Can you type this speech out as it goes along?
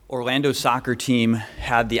Orlando soccer team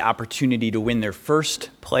had the opportunity to win their first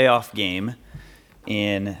playoff game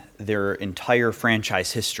in their entire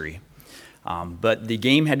franchise history. But the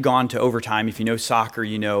game had gone to overtime. If you know soccer,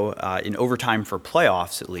 you know in overtime for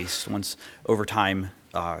playoffs, at least, once overtime,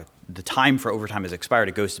 the time for overtime has expired,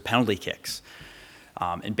 it goes to penalty kicks.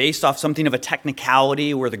 And based off something of a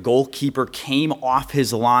technicality where the goalkeeper came off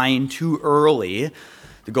his line too early,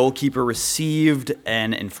 the goalkeeper received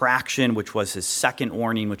an infraction, which was his second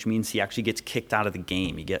warning, which means he actually gets kicked out of the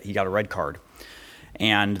game. He got a red card.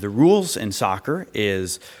 And the rules in soccer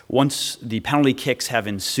is once the penalty kicks have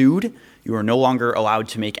ensued, you are no longer allowed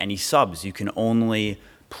to make any subs. You can only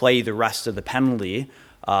play the rest of the penalty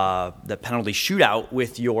shootout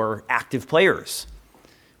with your active players,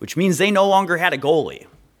 which means they no longer had a goalie.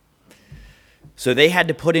 So they had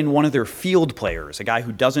to put in one of their field players, a guy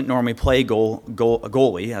who doesn't normally play a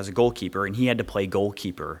goalie as a goalkeeper, and he had to play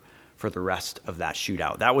goalkeeper for the rest of that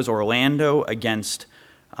shootout. That was Orlando against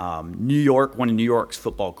New York, one of New York's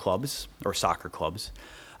football clubs or soccer clubs.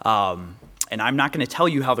 And I'm not going to tell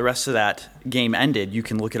you how the rest of that game ended. You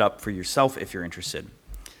can look it up for yourself if you're interested.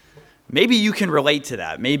 Maybe you can relate to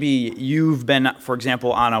that. Maybe you've been, for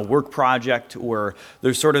example, on a work project where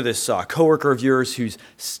there's sort of this coworker of yours who's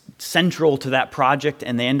central to that project,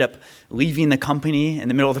 and they end up leaving the company in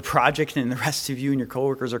the middle of the project, and the rest of you and your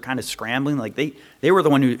coworkers are kind of scrambling. Like they were the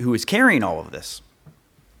one who was carrying all of this.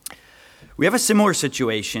 We have a similar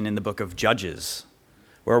situation in the book of Judges,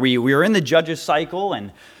 where we are in the Judges cycle,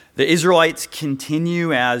 and the Israelites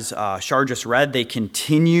continue, as Shar just read, they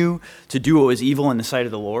continue to do what was evil in the sight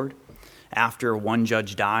of the Lord after one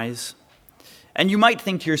judge dies. And you might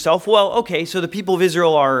think to yourself, well, okay, so the people of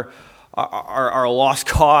Israel are a lost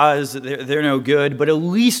cause, they're no good, but at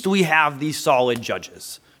least we have these solid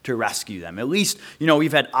judges to rescue them. At least,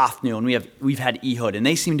 we've had Othniel and we've had Ehud, and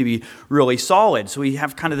they seem to be really solid. So we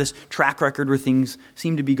have kind of this track record where things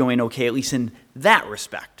seem to be going okay, at least in that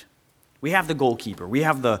respect. We have the goalkeeper, we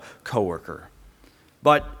have the coworker.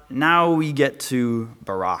 But now we get to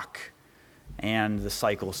Barak, and the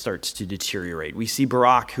cycle starts to deteriorate. We see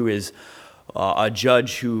Barak, who is a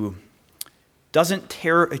judge who doesn't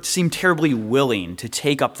seem terribly willing to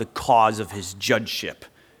take up the cause of his judgeship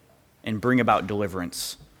and bring about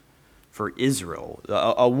deliverance for Israel.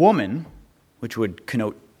 A woman, which would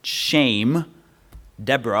connote shame,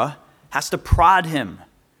 Deborah, has to prod him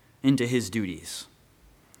into his duties.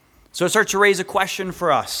 So it starts to raise a question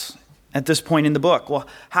for us at this point in the book. Well,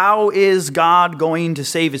 how is God going to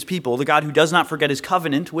save his people? The God who does not forget his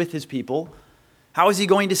covenant with his people. How is he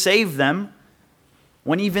going to save them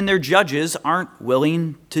when even their judges aren't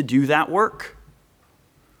willing to do that work?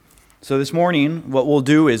 So this morning, what we'll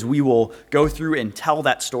do is we will go through and tell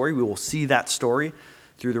that story. We will see that story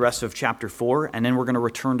through the rest of chapter 4, and then we're going to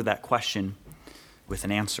return to that question with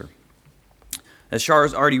an answer. As Shar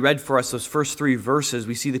has already read for us those first 3 verses,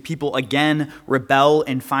 we see the people again rebel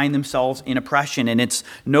and find themselves in oppression. And it's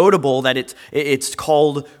notable that it's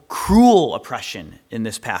called cruel oppression in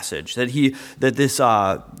this passage. That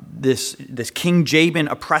this King Jabin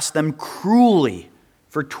oppressed them cruelly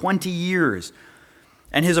for 20 years.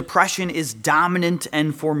 And his oppression is dominant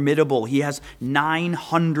and formidable. He has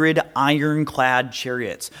 900 ironclad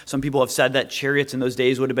chariots. Some people have said that chariots in those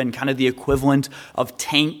days would have been kind of the equivalent of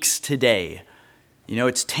tanks today.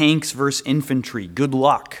 It's tanks versus infantry. Good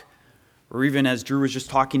luck. Or even as Drew was just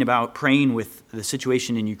talking about praying with the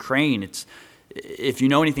situation in Ukraine, if you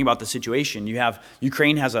know anything about the situation,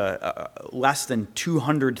 Ukraine has a less than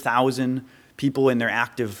 200,000 people in their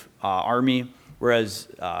active army, whereas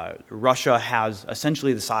Russia has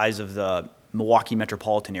essentially the size of the Milwaukee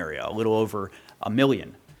metropolitan area, a little over 1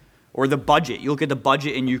 million. Or the budget. You look at the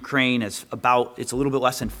budget in Ukraine, it's a little bit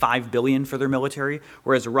less than $5 billion for their military,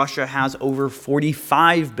 whereas Russia has over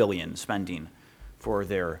 $45 billion spending for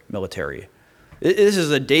their military. This is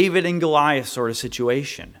a David and Goliath sort of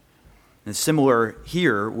situation. And similar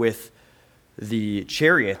here with the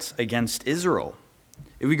chariots against Israel.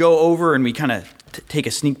 If we go over and we kind of take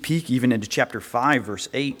a sneak peek even into chapter 5, verse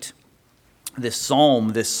 8, this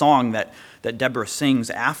song that Deborah sings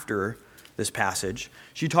after this passage,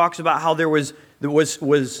 she talks about how there was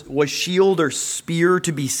shield or spear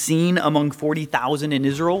to be seen among 40,000 in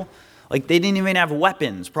Israel. Like they didn't even have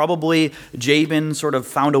weapons. Probably Jabin sort of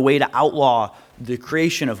found a way to outlaw the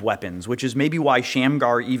creation of weapons, which is maybe why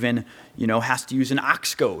Shamgar even, has to use an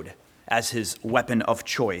ox goad as his weapon of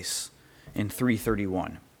choice in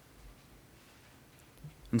 331.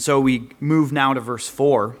 And so we move now to verse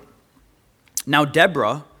 4. Now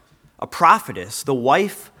Deborah, a prophetess, the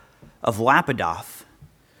wife of Lapidoth,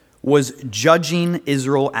 was judging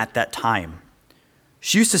Israel at that time.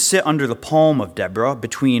 She used to sit under the palm of Deborah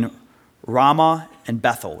between Ramah and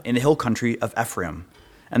Bethel in the hill country of Ephraim.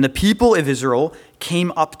 And the people of Israel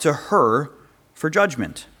came up to her for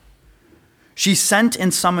judgment. She sent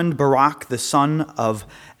and summoned Barak, the son of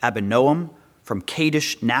Abinoam, from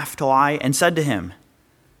Kadesh Naphtali, and said to him,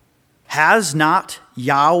 "Has not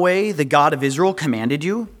Yahweh, the God of Israel, commanded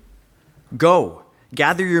you? Go,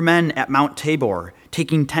 gather your men at Mount Tabor,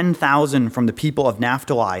 taking 10,000 from the people of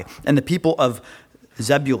Naphtali and the people of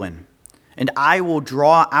Zebulun, and I will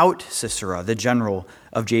draw out Sisera, the general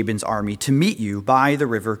of Jabin's army, to meet you by the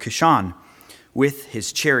river Kishon with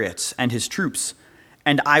his chariots and his troops,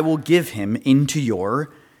 and I will give him into your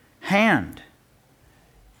hand."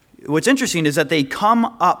 What's interesting is that they come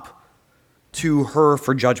up to her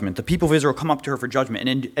for judgment. The people of Israel come up to her for judgment,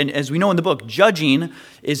 and as we know in the book, judging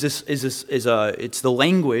it's the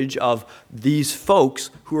language of these folks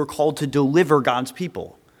who are called to deliver God's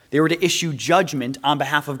people. They were to issue judgment on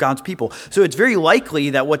behalf of God's people. So it's very likely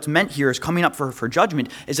that what's meant here is coming up for judgment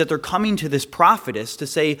is that they're coming to this prophetess to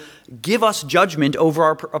say, give us judgment over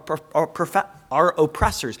our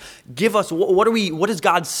oppressors. Give us, what does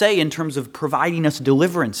God say in terms of providing us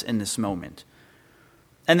deliverance in this moment?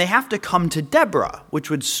 And they have to come to Deborah, which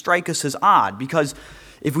would strike us as odd, because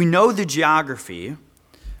if we know the geography,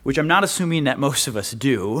 which I'm not assuming that most of us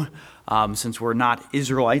do, since we're not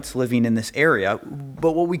Israelites living in this area,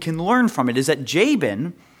 but what we can learn from it is that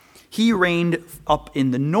Jabin, he reigned up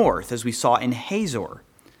in the north, as we saw in Hazor.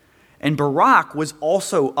 And Barak was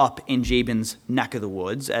also up in Jabin's neck of the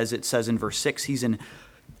woods, as it says in verse 6, he's in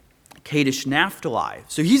Kadesh Naphtali.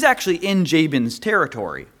 So he's actually in Jabin's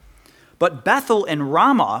territory. But Bethel and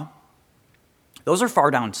Ramah, those are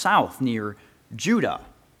far down south near Judah.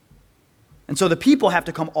 And so the people have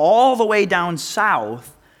to come all the way down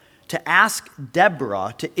south to ask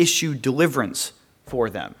Deborah to issue deliverance for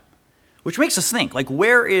them. Which makes us think, like,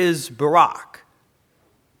 where is Barak?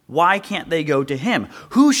 Why can't they go to him?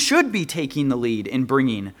 Who should be taking the lead in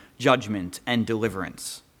bringing judgment and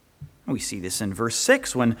deliverance? We see this in verse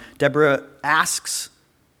 6 when Deborah asks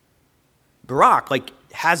Barak, like,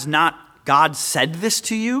 has not God said this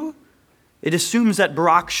to you? It assumes that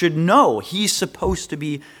Barak should know. He's supposed to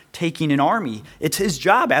be taking an army. It's his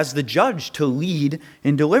job as the judge to lead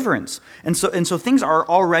in deliverance. And so things are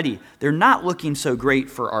already, they're not looking so great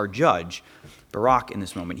for our judge, Barak, in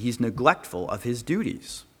this moment. He's neglectful of his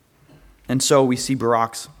duties. And so we see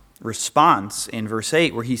Barak's response in verse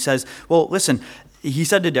 8 where he says, well, listen, he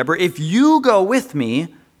said to Deborah, if you go with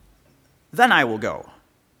me, then I will go.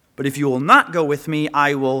 But if you will not go with me,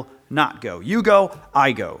 I will not go. You go,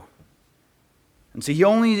 I go. And so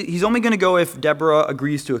he's only going to go if Deborah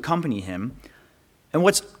agrees to accompany him. And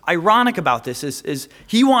what's ironic about this is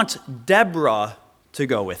he wants Deborah to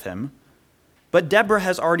go with him, but Deborah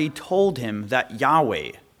has already told him that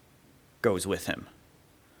Yahweh goes with him.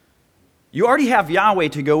 You already have Yahweh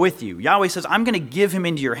to go with you. Yahweh says, I'm going to give him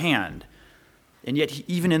into your hand. And yet,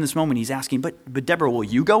 even in this moment, he's asking, but Deborah, will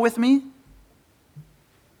you go with me?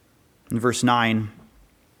 In verse 9,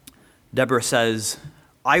 Deborah says,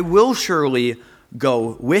 I will surely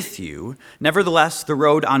go with you. Nevertheless, the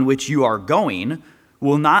road on which you are going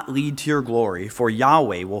will not lead to your glory, for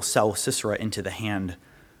Yahweh will sell Sisera into the hand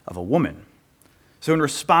of a woman. So in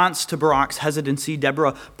response to Barak's hesitancy,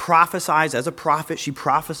 Deborah prophesies, as a prophet, she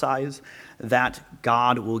prophesies that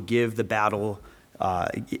God will give the battle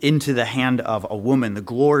into the hand of a woman. The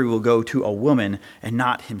glory will go to a woman and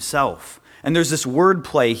not himself. And there's this word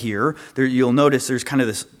play here. You'll notice there's kind of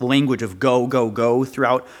this language of go, go, go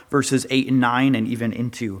throughout verses 8 and 9 and even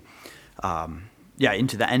into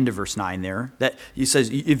the end of verse 9 there. That he says,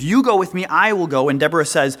 if you go with me, I will go. And Deborah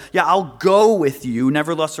says, yeah, I'll go with you.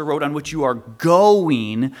 Nevertheless, the road on which you are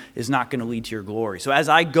going is not going to lead to your glory. So as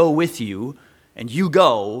I go with you and you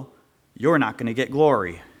go, you're not going to get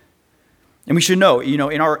glory. And we should know,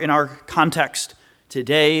 in our context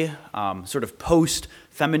today, sort of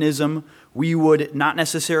post-feminism, we would not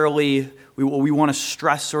necessarily, we want to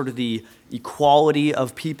stress sort of the equality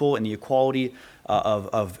of people and the equality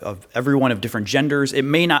of everyone of different genders. It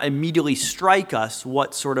may not immediately strike us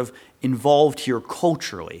what's sort of involved here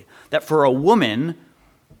culturally. That for a woman,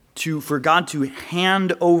 for God to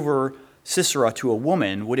hand over Sisera to a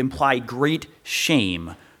woman would imply great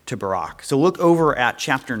shame to Barak. So look over at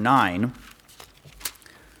chapter 9,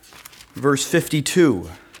 verse 52.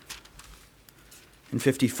 And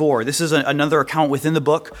 54. This is another account within the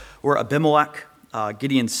book where Abimelech,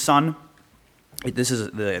 Gideon's son, this is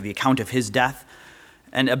the account of his death.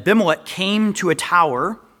 And Abimelech came to a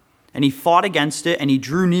tower, and he fought against it, and he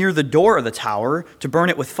drew near the door of the tower to burn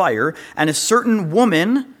it with fire. And a certain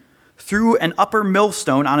woman threw an upper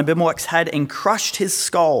millstone on Abimelech's head and crushed his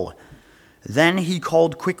skull. Then he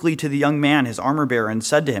called quickly to the young man, his armor-bearer, and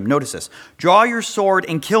said to him, notice this, draw your sword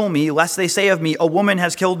and kill me, lest they say of me, a woman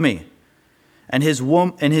has killed me. And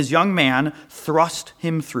his young man thrust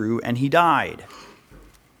him through, and he died.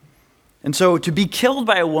 And so to be killed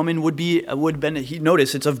by a woman would have been,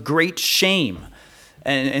 notice, it's of great shame.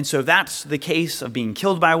 And so if that's the case of being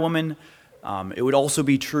killed by a woman, it would also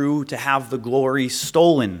be true to have the glory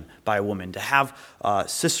stolen by a woman, to have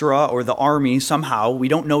Sisera or the army somehow, we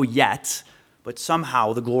don't know yet, but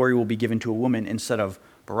somehow the glory will be given to a woman instead of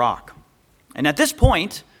Barak. And at this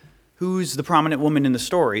point, who's the prominent woman in the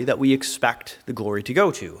story that we expect the glory to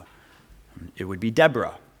go to? It would be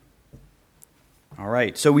Deborah. All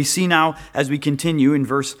right, so we see now as we continue in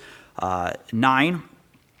verse 9,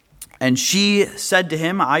 and she said to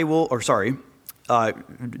him,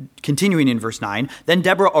 continuing in verse 9, then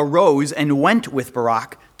Deborah arose and went with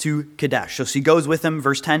Barak to Kadesh. So she goes with him,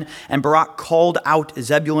 verse 10, and Barak called out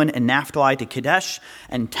Zebulun and Naphtali to Kadesh,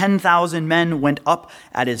 and 10,000 men went up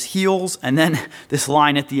at his heels. And then this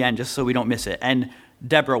line at the end, just so we don't miss it, and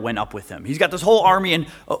Deborah went up with him. He's got this whole army,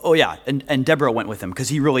 and Deborah went with him because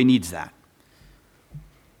he really needs that.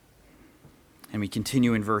 And we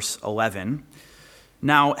continue in verse 11.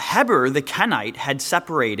 Now Heber the Kenite had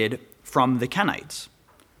separated from the Kenites,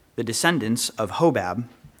 the descendants of Hobab,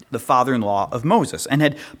 the father-in-law of Moses, and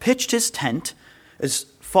had pitched his tent as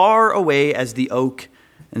far away as the oak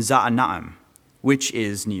in Zaanaim, which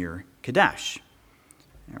is near Kadesh.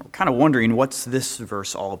 We're kind of wondering, what's this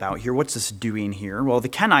verse all about here? What's this doing here? Well, the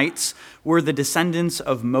Kenites were the descendants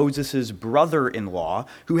of Moses' brother-in-law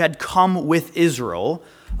who had come with Israel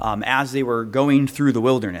as they were going through the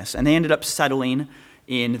wilderness, and they ended up settling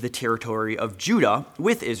in the territory of Judah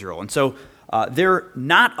with Israel. And so they're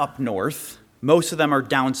not up north. Most of them are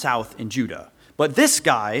down south in Judah. But this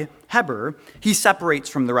guy, Heber, he separates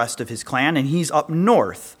from the rest of his clan, and he's up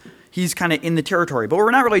north. He's kind of in the territory. But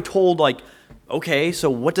we're not really told, okay, so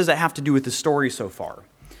what does that have to do with the story so far?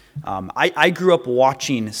 I grew up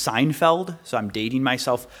watching Seinfeld, so I'm dating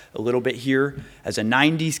myself a little bit here. As a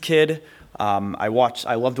 90s kid, I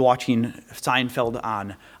loved watching Seinfeld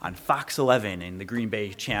on Fox 11 in the Green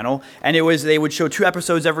Bay channel, and they would show 2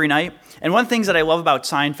 episodes every night. And one of the things that I love about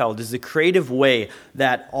Seinfeld is the creative way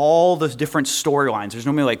that all those different storylines, there's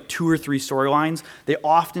normally 2 or 3 storylines, they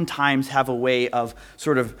oftentimes have a way of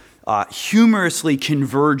sort of humorously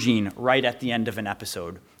converging right at the end of an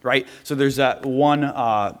episode, right? So there's that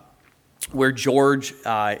one where George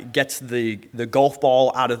gets the golf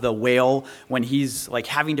ball out of the whale when he's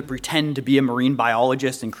having to pretend to be a marine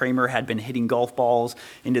biologist, and Kramer had been hitting golf balls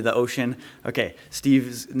into the ocean. Okay,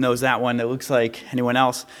 Steve knows that one. It looks like anyone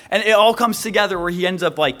else. And it all comes together where he ends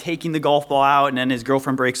up taking the golf ball out, and then his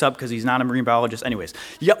girlfriend breaks up because he's not a marine biologist. Anyways,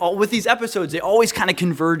 with these episodes, they always kind of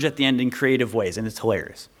converge at the end in creative ways, and it's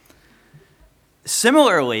hilarious.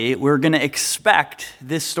 Similarly, we're going to expect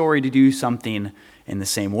this story to do something in the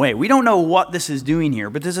same way. We don't know what this is doing here,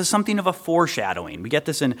 but this is something of a foreshadowing. We get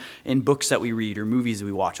this in books that we read or movies that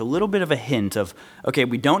we watch, a little bit of a hint of, okay,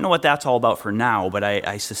 we don't know what that's all about for now, but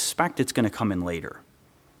I suspect it's going to come in later.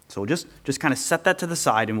 So we'll just kind of set that to the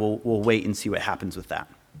side, and we'll wait and see what happens with that.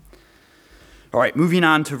 All right, moving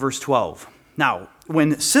on to verse 12. Now,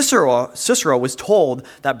 when Sisera was told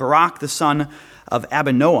that Barak, the son of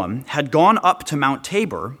Abinoam, had gone up to Mount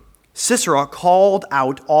Tabor, Sisera called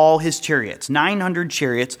out all his chariots, 900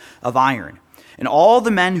 chariots of iron, and all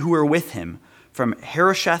the men who were with him from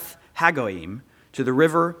Harosheth Hagoyim to the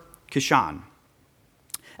river Kishon.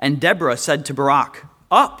 And Deborah said to Barak,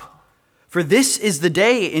 up, for this is the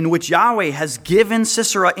day in which Yahweh has given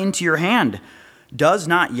Sisera into your hand. Does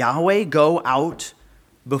not Yahweh go out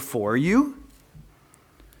before you?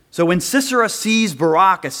 So when Sisera sees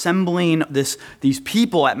Barak assembling these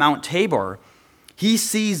people at Mount Tabor, he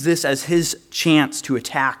sees this as his chance to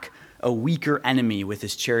attack a weaker enemy with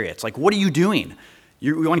his chariots. What are you doing?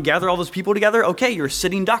 You want to gather all those people together? Okay, you're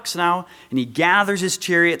sitting ducks now. And he gathers his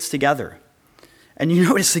chariots together. And you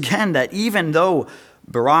notice again that even though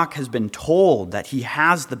Barak has been told that he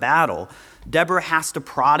has the battle, Deborah has to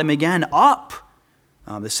prod him again, up.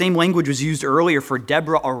 The same language was used earlier for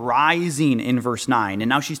Deborah arising in verse 9. And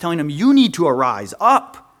now she's telling him, you need to arise,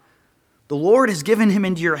 up. The Lord has given him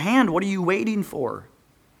into your hand. What are you waiting for?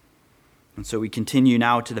 And so we continue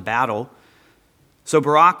now to the battle. So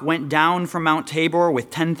Barak went down from Mount Tabor with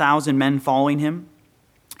 10,000 men following him.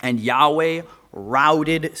 And Yahweh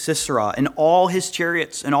routed Sisera and all his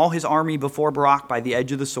chariots and all his army before Barak by the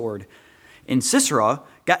edge of the sword. And Sisera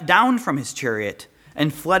got down from his chariot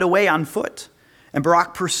and fled away on foot. And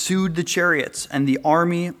Barak pursued the chariots and the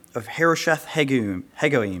army of Harosheth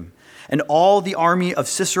Hagoyim. and all the army of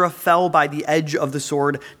Sisera fell by the edge of the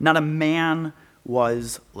sword. Not a man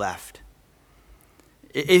was left.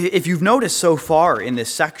 If you've noticed so far in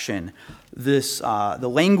this section, the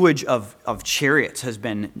language of chariots has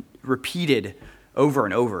been repeated over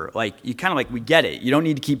and over. Like, you kind of like, we get it. You don't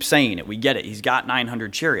need to keep saying it. We get it. He's got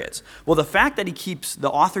 900 chariots. Well, the fact that the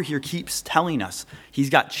author here keeps telling us he's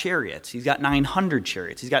got chariots, he's got 900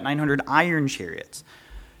 chariots, he's got 900 iron chariots,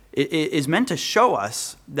 it is meant to show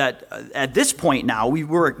us that at this point now,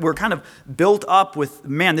 we're kind of built up with,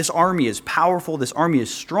 man, this army is powerful, this army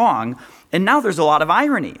is strong, and now there's a lot of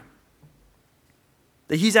irony.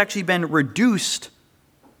 That he's actually been reduced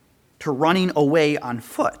to running away on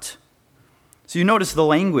foot. So you notice the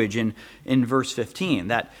language in verse 15,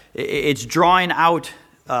 that it's drawing out,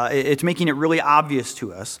 it's making it really obvious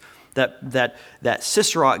to us that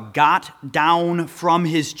Sisera got down from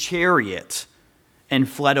his chariot and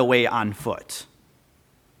fled away on foot.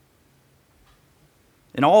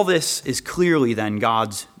 And all this is clearly then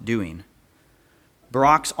God's doing.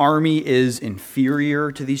 Barak's army is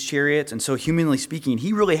inferior to these chariots, and so humanly speaking,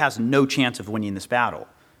 he really has no chance of winning this battle.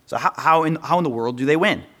 So how in the world do they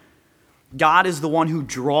win? God is the one who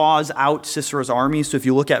draws out Sisera's army. So if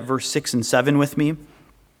you look at verse 6 and 7 with me,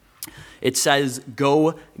 it says,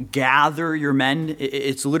 go gather your men.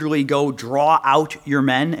 It's literally go draw out your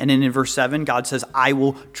men. And then in verse 7, God says, I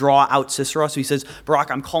will draw out Sisera. So he says,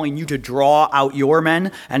 Barak, I'm calling you to draw out your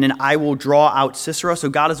men, and then I will draw out Sisera. So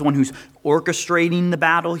God is the one who's orchestrating the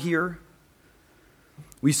battle here.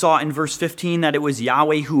 We saw in verse 15 that it was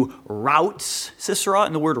Yahweh who routs Sisera,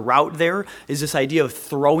 and the word rout there is this idea of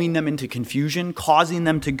throwing them into confusion, causing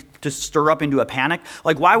them to stir up into a panic.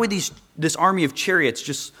 Like, why would this army of chariots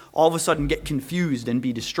just all of a sudden get confused and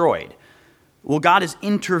be destroyed? Well, God is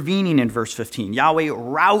intervening in verse 15. Yahweh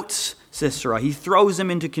routs Sisera. He throws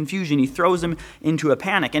him into confusion. He throws him into a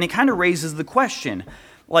panic. And it kind of raises the question,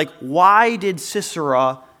 like, why did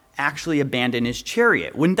Sisera actually abandon his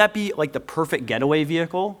chariot? Wouldn't that be like the perfect getaway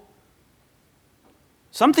vehicle?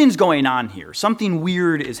 Something's going on here. Something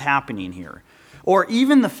weird is happening here. Or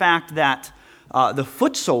even the fact that the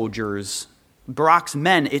foot soldiers, Barak's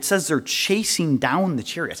men, it says they're chasing down the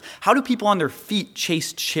chariots. How do people on their feet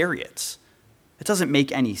chase chariots? It doesn't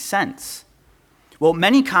make any sense. Well,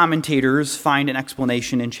 many commentators find an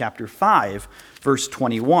explanation in chapter 5, verse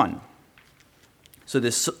 21. So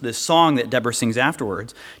this song that Deborah sings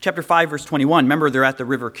afterwards, chapter 5, verse 21, remember they're at the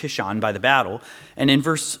river Kishon by the battle. And in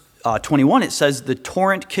verse 21, it says, the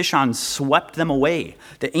torrent Kishon swept them away.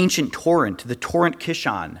 The ancient torrent, the torrent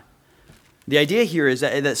Kishon. The idea here is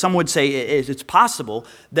that some would say it's possible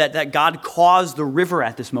that God caused the river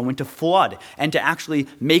at this moment to flood and to actually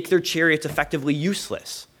make their chariots effectively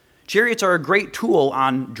useless. Chariots are a great tool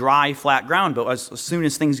on dry, flat ground, but as soon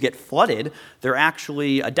as things get flooded, they're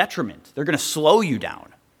actually a detriment. They're going to slow you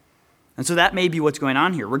down. And so that may be what's going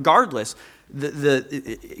on here. Regardless,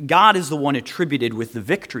 God is the one attributed with the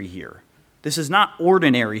victory here. This is not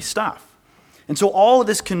ordinary stuff. And so all of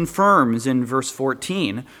this confirms in verse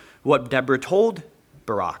 14 what Deborah told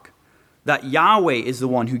Barak, that Yahweh is the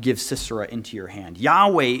one who gives Sisera into your hand.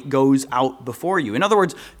 Yahweh goes out before you. In other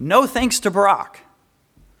words, no thanks to Barak.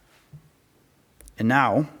 And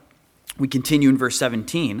now, we continue in verse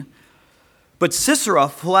 17. But Sisera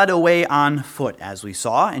fled away on foot, as we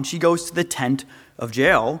saw, and she goes to the tent of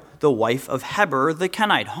Jael, the wife of Heber the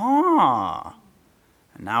Kenite. And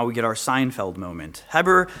now we get our Seinfeld moment.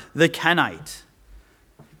 Heber the Kenite.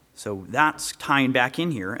 So that's tying back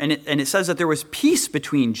in here. And it says that there was peace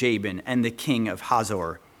between Jabin and the king of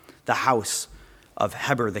Hazor, the house of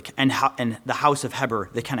Heber and the house of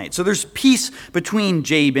Heber the Kenite. So there's peace between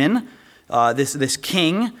Jabin, this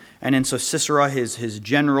king, and then so Sisera, his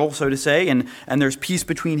general, so to say, and there's peace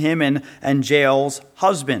between him and Jael's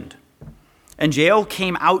husband. And Jael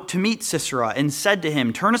came out to meet Sisera and said to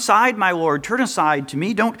him, turn aside, my lord, turn aside to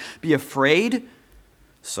me, don't be afraid.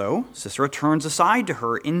 So Sisera turns aside to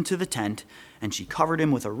her into the tent, and she covered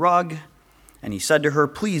him with a rug, and he said to her,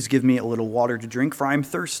 please give me a little water to drink, for I am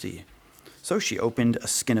thirsty. So she opened a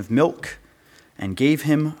skin of milk and gave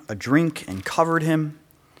him a drink and covered him.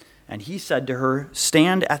 And he said to her,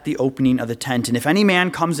 stand at the opening of the tent, and if any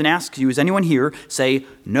man comes and asks you, is anyone here? Say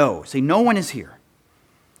no. Say no one is here.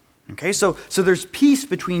 Okay, so there's peace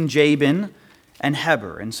between Jabin and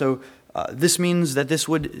Heber. And so this means that this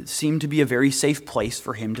would seem to be a very safe place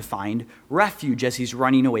for him to find refuge as he's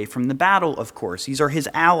running away from the battle, of course. These are his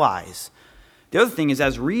allies. The other thing is,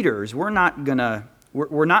 as readers, we're not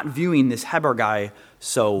viewing this Heber guy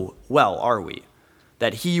so well, are we?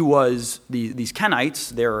 That he was, these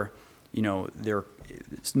Kenites, they're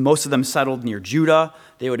most of them settled near Judah.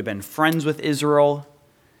 They would have been friends with Israel.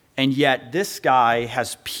 And yet this guy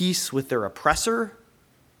has peace with their oppressor.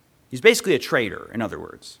 He's basically a traitor, in other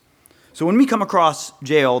words. So when we come across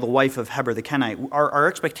Jael, the wife of Heber the Kenite, our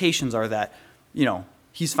expectations are that,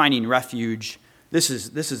 he's finding refuge. This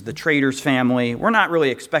is the traitor's family. We're not really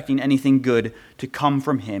expecting anything good to come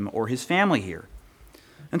from him or his family here.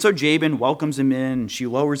 And so Jabin welcomes him in, and she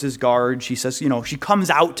lowers his guard. She says, she comes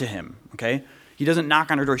out to him, okay? He doesn't knock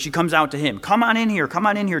on her door. She comes out to him. Come on in here.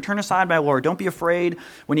 Turn aside, my Lord. Don't be afraid.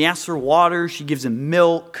 When he asks for water, she gives him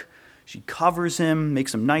milk. She covers him,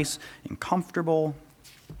 makes him nice and comfortable,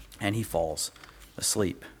 and he falls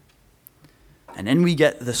asleep. And then we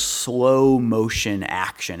get the slow motion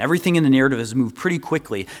action. Everything in the narrative has moved pretty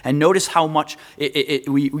quickly. And notice how much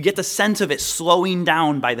we get the sense of it slowing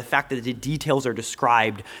down by the fact that the details are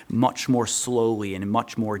described much more slowly and in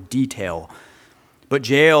much more detail. But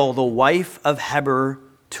Jael, the wife of Heber,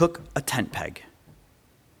 took a tent peg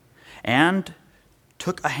and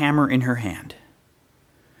took a hammer in her hand.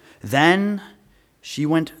 Then she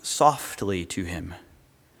went softly to him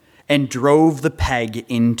and drove the peg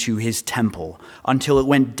into his temple until it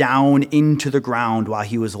went down into the ground while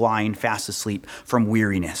he was lying fast asleep from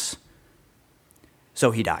weariness.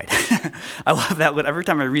 So he died. I love that. Every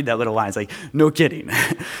time I read that little line, it's like, no kidding.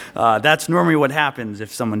 That's normally what happens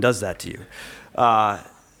if someone does that to you.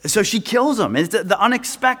 So she kills him. It's the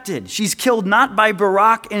unexpected. She's killed not by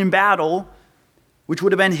Barak in battle, which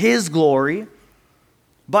would have been his glory,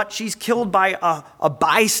 but she's killed by a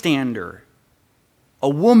bystander, a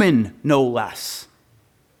woman no less.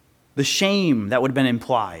 The shame that would have been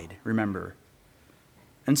implied, remember.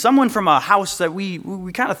 And someone from a house that we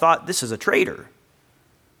kind of thought, this is a traitor.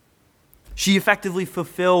 She effectively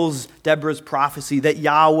fulfills Deborah's prophecy that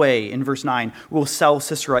Yahweh, in verse 9, will sell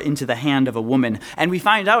Sisera into the hand of a woman. And we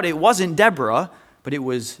find out it wasn't Deborah, but it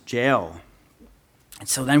was Jael. And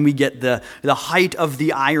so then we get the height of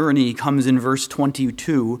the irony comes in verse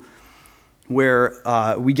 22,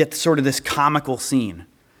 where we get sort of this comical scene.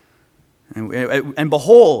 And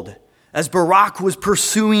behold, as Barak was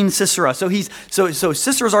pursuing Sisera. So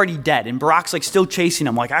Sisera's already dead, and Barak's still chasing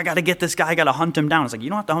him. I got to get this guy, I got to hunt him down. It's you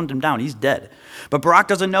don't have to hunt him down, he's dead. But Barak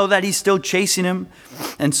doesn't know that, he's still chasing him.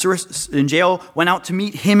 And Jael went out to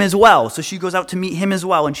meet him as well. So she goes out to meet him as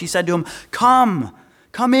well, and she said to him,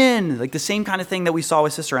 come in. The same kind of thing that we saw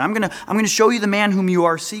with Sisera. I'm gonna show you the man whom you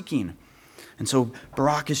are seeking. And so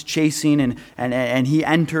Barak is chasing, and he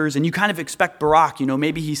enters, and you kind of expect Barak,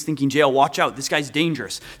 maybe he's thinking, Jael, watch out, this guy's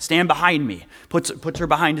dangerous. Stand behind me. Puts her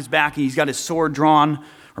behind his back, and he's got his sword drawn,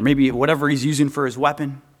 or maybe whatever he's using for his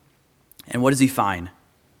weapon. And what does he find?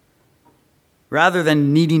 Rather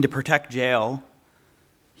than needing to protect Jael,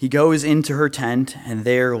 he goes into her tent, and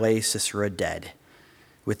there lay Sisera dead,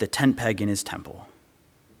 with the tent peg in his temple.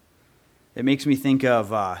 It makes me think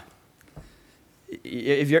of...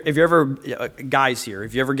 If you're ever, guys here,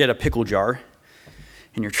 if you ever get a pickle jar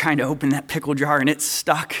and you're trying to open that pickle jar and it's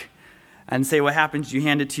stuck, and say what happens, you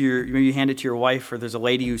hand it to your wife, or there's a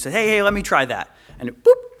lady who says, hey, let me try that. And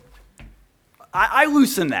boop, I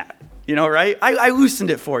loosened that, right? I loosened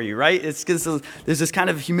it for you, right? It's because there's this kind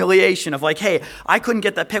of humiliation of hey, I couldn't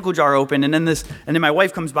get that pickle jar open, and then my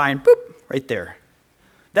wife comes by and boop, right there.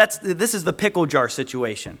 This is the pickle jar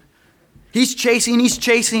situation. He's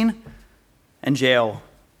chasing. And Jael,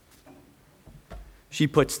 she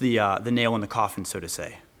puts the nail in the coffin, so to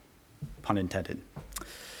say. Pun intended.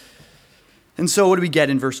 And so what do we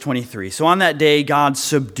get in verse 23? So on that day, God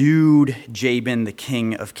subdued Jabin, the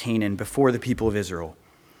king of Canaan, before the people of Israel.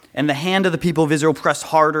 And the hand of the people of Israel pressed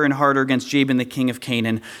harder and harder against Jabin, the king of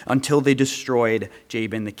Canaan, until they destroyed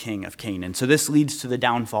Jabin, the king of Canaan. So this leads to the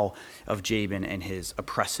downfall of Jabin and his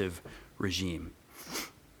oppressive regime.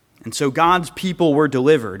 And so God's people were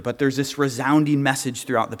delivered, but there's this resounding message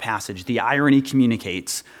throughout the passage. The irony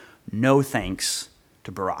communicates, no thanks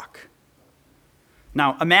to Barak.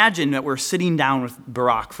 Now, imagine that we're sitting down with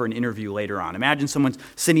Barak for an interview later on. Imagine someone's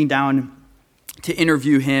sitting down to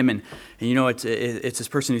interview him, and it's this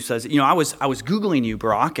person who says, I was Googling you,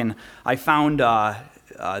 Barak, and I found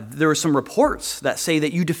there were some reports that say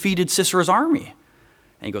that you defeated Sisera's army.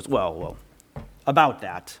 And he goes, well, about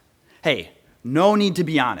that. Hey, no need to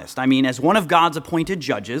be honest. As one of God's appointed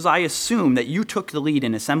judges, I assume that you took the lead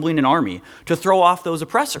in assembling an army to throw off those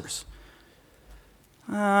oppressors.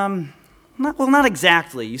 Not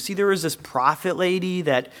exactly. You see, there was this prophet lady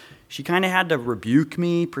that she kind of had to rebuke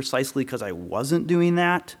me precisely because I wasn't doing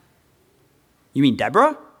that. You mean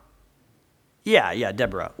Deborah? Yeah,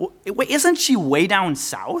 Deborah. Wait, isn't she way down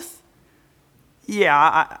south?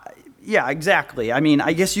 Yeah, exactly.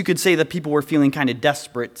 I guess you could say that people were feeling kind of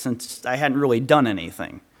desperate since I hadn't really done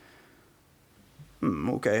anything.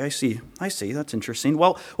 Okay, I see. That's interesting.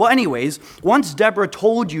 Well, anyways, once Deborah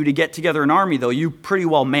told you to get together an army, though, you pretty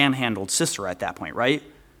well manhandled Sisera at that point, right?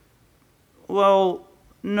 Well,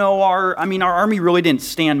 no, our army really didn't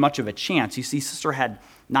stand much of a chance. You see, Sisera had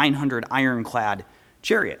 900 ironclad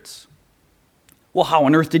chariots. Well, how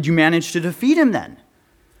on earth did you manage to defeat him then?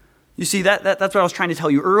 You see, that's what I was trying to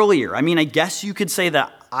tell you earlier. I mean, I guess you could say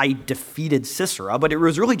that I defeated Sisera, but it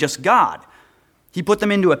was really just God. He put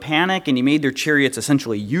them into a panic, and he made their chariots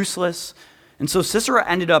essentially useless. And so Sisera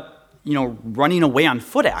ended up, running away on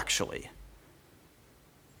foot, actually.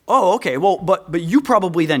 Oh, okay, well, but you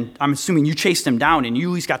probably then, I'm assuming you chased him down, and you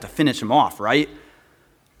at least got to finish him off, right?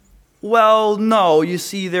 Well, no, you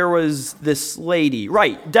see, there was this lady.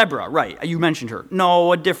 Right, Deborah, right, you mentioned her.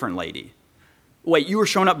 No, a different lady. Wait, you were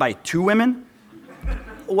shown up by 2 women?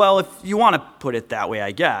 Well, if you want to put it that way,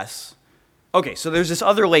 I guess. Okay, so there's this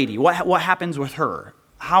other lady. What happens with her?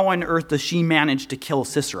 How on earth does she manage to kill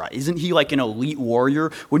Sisera? Isn't he like an elite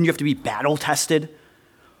warrior? Wouldn't you have to be battle-tested?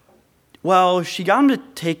 Well, she got him to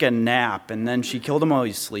take a nap, and then she killed him while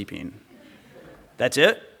he's sleeping. That's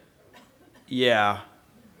it? Yeah.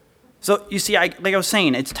 So, you see, like I was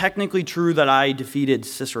saying, it's technically true that I defeated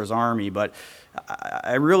Sisera's army, but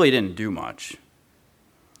I really didn't do much.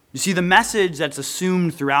 You see, the message that's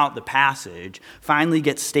assumed throughout the passage finally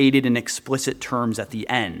gets stated in explicit terms at the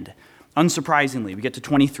end. Unsurprisingly, we get to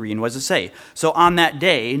 23, and what does it say? So on that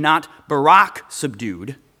day, not Barak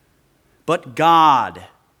subdued, but God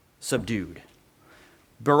subdued.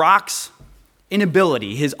 Barak's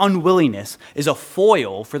inability, his unwillingness, is a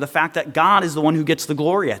foil for the fact that God is the one who gets the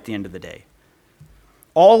glory at the end of the day.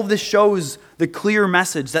 All of this shows the clear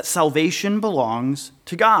message that salvation belongs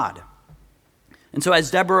to God. And so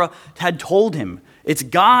as Deborah had told him, it's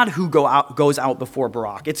God who goes out before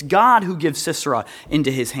Barak. It's God who gives Sisera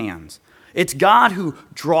into his hands. It's God who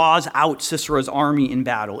draws out Sisera's army in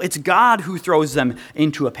battle. It's God who throws them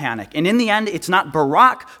into a panic. And in the end, it's not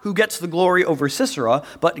Barak who gets the glory over Sisera,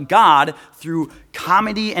 but God, through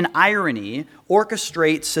comedy and irony,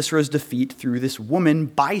 orchestrates Sisera's defeat through this woman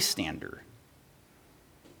bystander.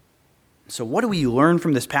 So what do we learn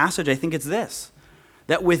from this passage? I think it's this: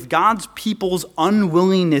 that with God's people's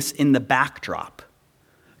unwillingness in the backdrop,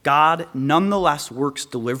 God nonetheless works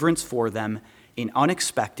deliverance for them in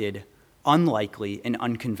unexpected, unlikely, and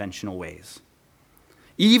unconventional ways.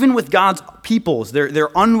 Even with God's people's, their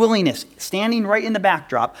unwillingness standing right in the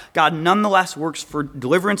backdrop, God nonetheless works for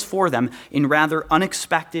deliverance for them in rather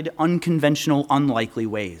unexpected, unconventional, unlikely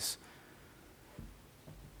ways.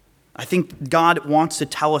 I think God wants to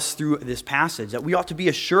tell us through this passage that we ought to be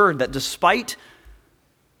assured that despite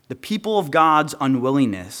the people of God's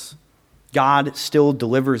unwillingness, God still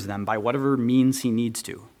delivers them by whatever means he needs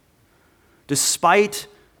to. Despite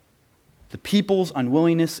the people's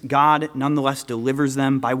unwillingness, God nonetheless delivers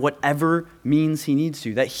them by whatever means he needs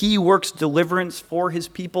to. That he works deliverance for his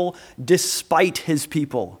people despite his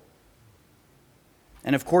people.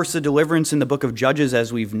 And of course, the deliverance in the book of Judges,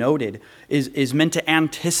 as we've noted, is meant to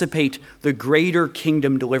anticipate the greater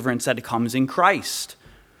kingdom deliverance that comes in Christ.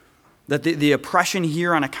 That the oppression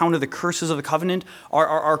here on account of the curses of the covenant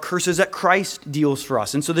are curses that Christ deals for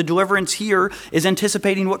us. And so the deliverance here is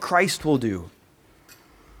anticipating what Christ will do.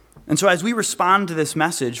 And so as we respond to this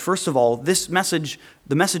message, first of all, the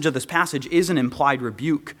message of this passage is an implied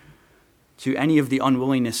rebuke to any of the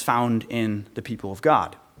unwillingness found in the people of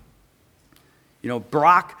God.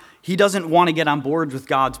 Barak, he doesn't want to get on board with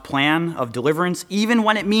God's plan of deliverance, even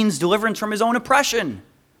when it means deliverance from his own oppression.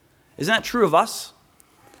 Isn't that true of us?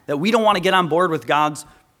 That we don't want to get on board with God's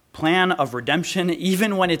plan of redemption,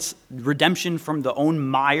 even when it's redemption from the own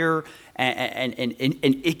mire and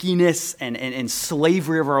ickiness and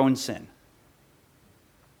slavery of our own sin.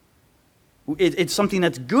 It's something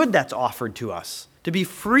that's good that's offered to us, to be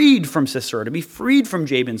freed from Sisera, to be freed from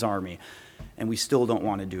Jabin's army, and we still don't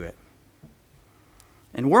want to do it.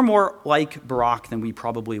 And we're more like Barak than we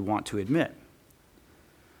probably want to admit.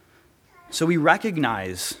 So we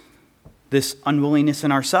recognize this unwillingness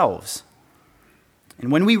in ourselves.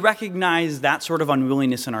 And when we recognize that sort of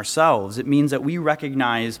unwillingness in ourselves, it means that we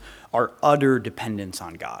recognize our utter dependence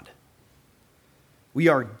on God. We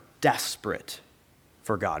are desperate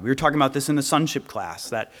for God. We were talking about this in the sonship class,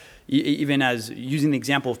 that even as using the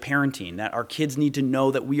example of parenting, that our kids need to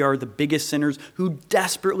know that we are the biggest sinners who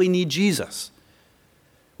desperately need Jesus.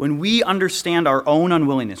 When we understand our own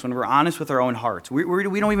unwillingness, when we're honest with our own hearts,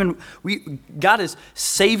 God is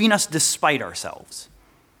saving us despite ourselves.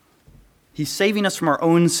 He's saving us from our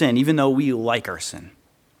own sin, even though we like our sin.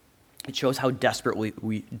 It shows how desperate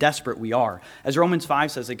we are. As Romans 5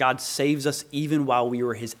 says, that God saves us even while we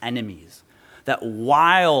were his enemies. That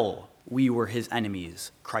while we were his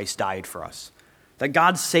enemies, Christ died for us. That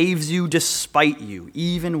God saves you despite you,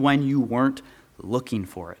 even when you weren't looking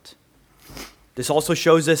for it. This also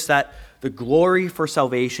shows us that the glory for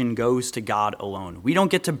salvation goes to God alone. We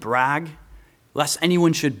don't get to brag, lest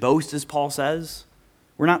anyone should boast, as Paul says.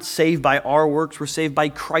 We're not saved by our works, we're saved by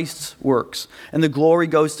Christ's works. And the glory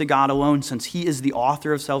goes to God alone, since he is the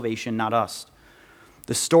author of salvation, not us.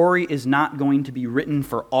 The story is not going to be written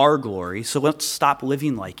for our glory, so let's stop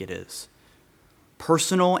living like it is.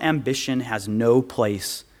 Personal ambition has no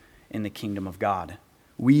place in the kingdom of God.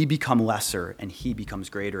 We become lesser and he becomes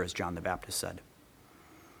greater, as John the Baptist said.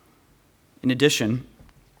 In addition,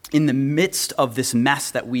 in the midst of this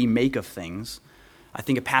mess that we make of things, I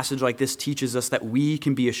think a passage like this teaches us that we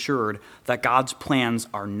can be assured that God's plans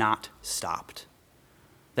are not stopped.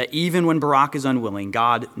 That even when Barak is unwilling,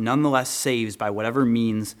 God nonetheless saves by whatever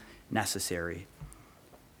means necessary.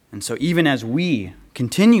 And so even as we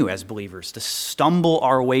continue as believers to stumble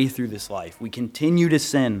our way through this life, we continue to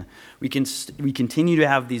sin, we continue to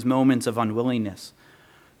have these moments of unwillingness,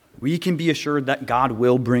 we can be assured that God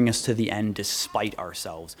will bring us to the end despite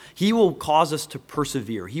ourselves. He will cause us to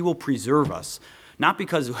persevere. He will preserve us, not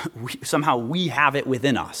because somehow we have it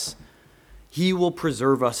within us. He will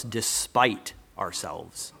preserve us despite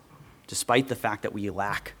ourselves, despite the fact that we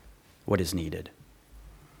lack what is needed.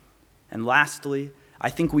 And lastly, I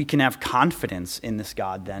think we can have confidence in this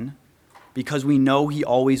God then, because we know he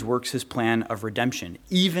always works his plan of redemption,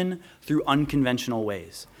 even through unconventional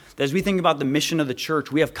ways. As we think about the mission of the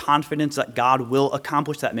church, we have confidence that God will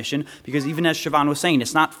accomplish that mission, because even as Siobhan was saying,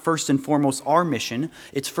 it's not first and foremost our mission,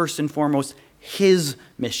 it's first and foremost his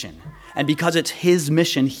mission. And because it's his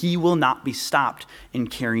mission, he will not be stopped in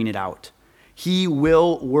carrying it out. He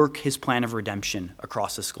will work his plan of redemption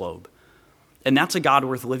across this globe. And that's a God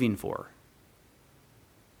worth living for.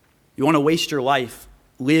 You want to waste your life,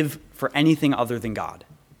 live for anything other than God.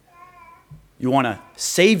 You want to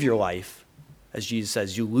save your life, as Jesus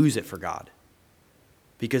says, you lose it for God.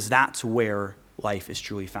 Because that's where life is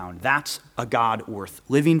truly found. That's a God worth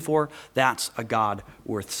living for. That's a God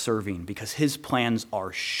worth serving, because his plans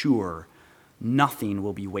are sure. Nothing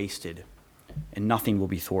will be wasted and nothing will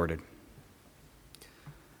be thwarted.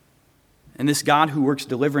 And this God who works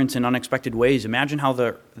deliverance in unexpected ways, imagine how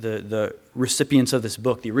the recipients of this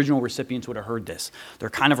book, the original recipients, would have heard this. They're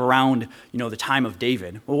kind of around, the time of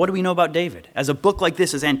David. Well, what do we know about David? As a book like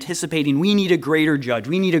this is anticipating, we need a greater judge.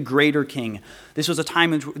 We need a greater king. This was a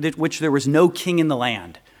time in which there was no king in the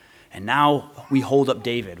land. And now we hold up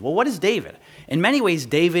David. Well, what is David? In many ways,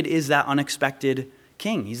 David is that unexpected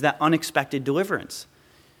king. He's that unexpected deliverance.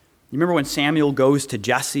 You remember when Samuel goes to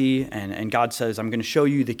Jesse and God says, I'm going to show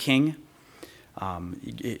you the king?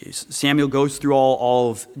 Samuel goes through all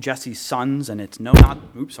of Jesse's sons, and it's no, not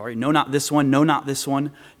this one, no, not this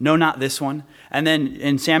one, no, not this one.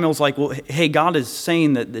 And Samuel's like, well, hey, God is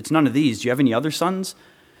saying that it's none of these. Do you have any other sons?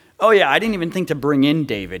 Oh yeah, I didn't even think to bring in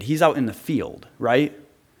David. He's out in the field, right?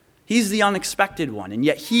 He's the unexpected one, and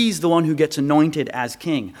yet he's the one who gets anointed as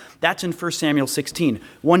king. That's in 1 Samuel 16.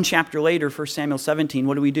 One chapter later, 1 Samuel 17,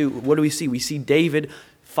 what do we do? What do we see? We see David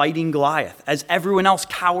fighting Goliath. As everyone else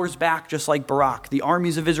cowers back, just like Barak, the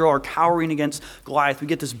armies of Israel are cowering against Goliath. We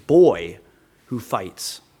get this boy who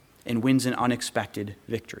fights and wins an unexpected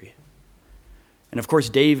victory. And of course,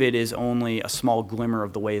 David is only a small glimmer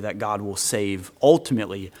of the way that God will save,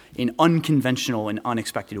 ultimately, in unconventional and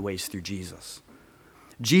unexpected ways through Jesus.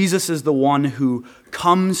 Jesus is the one who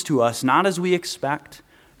comes to us, not as we expect,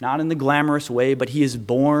 not in the glamorous way, but he is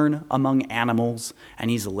born among animals and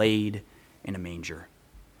he's laid in a manger.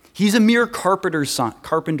 He's a mere carpenter's son.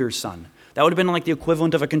 That would have been like the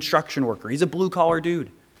equivalent of a construction worker. He's a blue-collar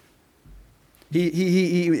dude.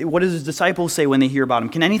 What does his disciples say when they hear about him?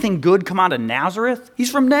 Can anything good come out of Nazareth?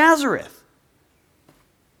 He's from Nazareth.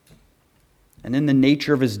 And in the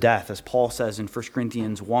nature of his death, as Paul says in 1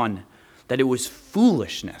 Corinthians 1, that it was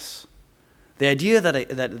foolishness. The idea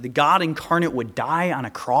that the God incarnate would die on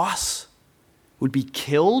a cross, would be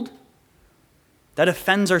killed, that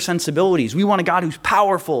offends our sensibilities. We want a God who's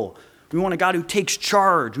powerful. We want a God who takes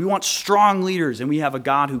charge. We want strong leaders. And we have a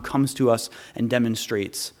God who comes to us and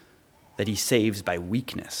demonstrates that he saves by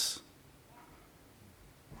weakness.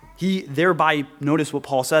 He thereby, notice what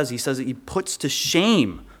Paul says. He says that he puts to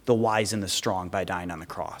shame the wise and the strong by dying on the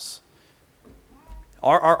cross.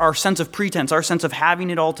 Our sense of pretense, our sense of having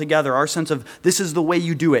it all together, our sense of this is the way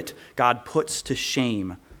you do it, God puts to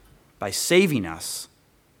shame by saving us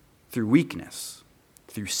through weakness,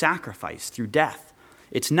 through sacrifice, through death.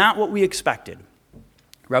 It's not what we expected.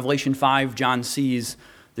 Revelation 5, John sees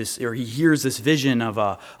this, or he hears this vision of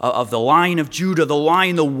the Lion of Judah, the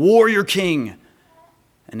Lion, the warrior king.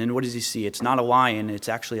 And then what does he see? It's not a lion, it's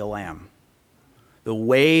actually a lamb. The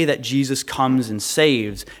way that Jesus comes and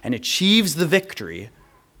saves and achieves the victory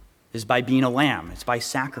is by being a lamb. It's by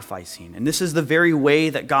sacrificing. And this is the very way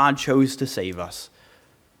that God chose to save us.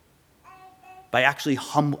 God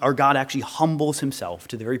actually humbles himself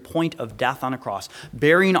to the very point of death on a cross,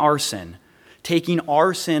 bearing our sin, taking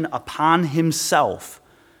our sin upon himself.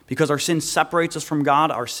 Because our sin separates us from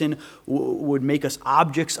God, our sin would make us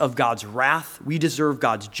objects of God's wrath. We deserve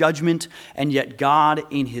God's judgment, and yet God,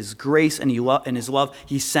 in his grace and in his love,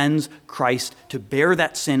 he sends Christ to bear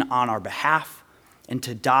that sin on our behalf and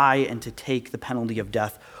to die and to take the penalty of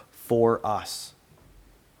death for us.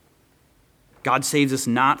 God saves us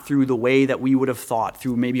not through the way that we would have thought,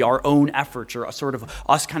 through maybe our own efforts or a sort of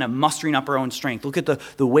us kind of mustering up our own strength. Look at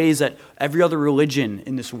the ways that every other religion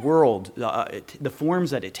in this world, the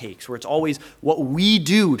forms that it takes, where it's always what we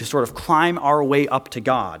do to sort of climb our way up to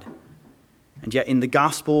God. And yet in the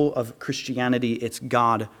gospel of Christianity, it's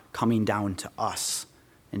God coming down to us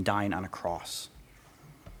and dying on a cross.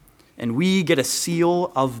 And we get a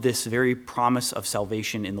seal of this very promise of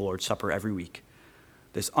salvation in the Lord's Supper every week.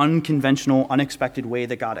 This unconventional, unexpected way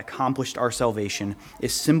that God accomplished our salvation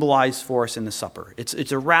is symbolized for us in the supper.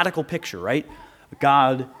 It's a radical picture, right?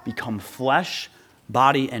 God become flesh,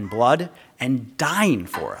 body, and blood, and dying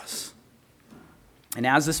for us. And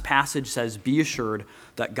as this passage says, be assured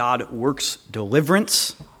that God works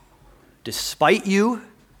deliverance despite you.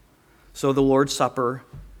 So the Lord's Supper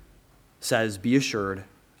says, be assured,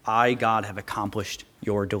 I, God, have accomplished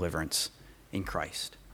your deliverance in Christ.